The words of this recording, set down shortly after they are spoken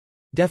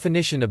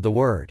Definition of the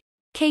word.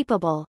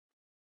 Capable.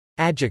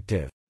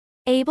 Adjective.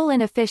 Able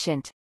and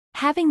efficient.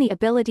 Having the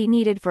ability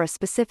needed for a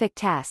specific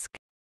task.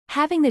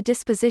 Having the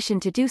disposition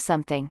to do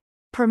something.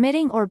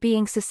 Permitting or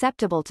being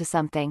susceptible to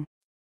something.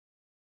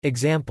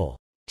 Example.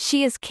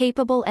 She is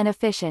capable and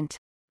efficient.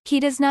 He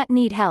does not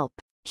need help.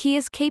 He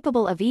is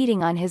capable of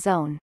eating on his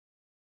own.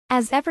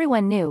 As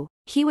everyone knew,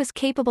 he was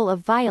capable of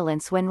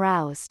violence when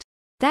roused.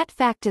 That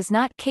fact is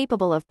not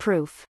capable of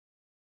proof.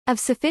 Of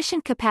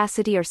sufficient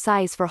capacity or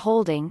size for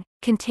holding,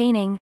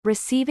 containing,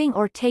 receiving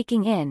or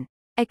taking in.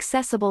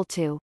 Accessible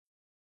to.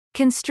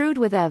 Construed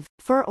with of,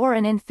 for or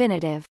an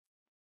infinitive.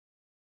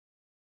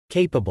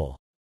 Capable.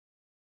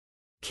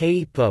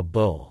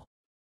 Capable.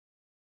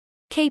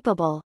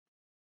 Capable.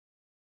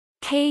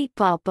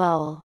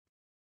 Capable.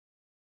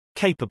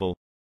 Capable.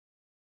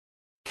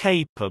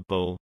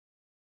 Capable.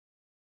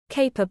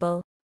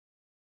 Capable.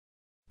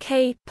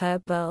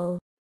 Capable.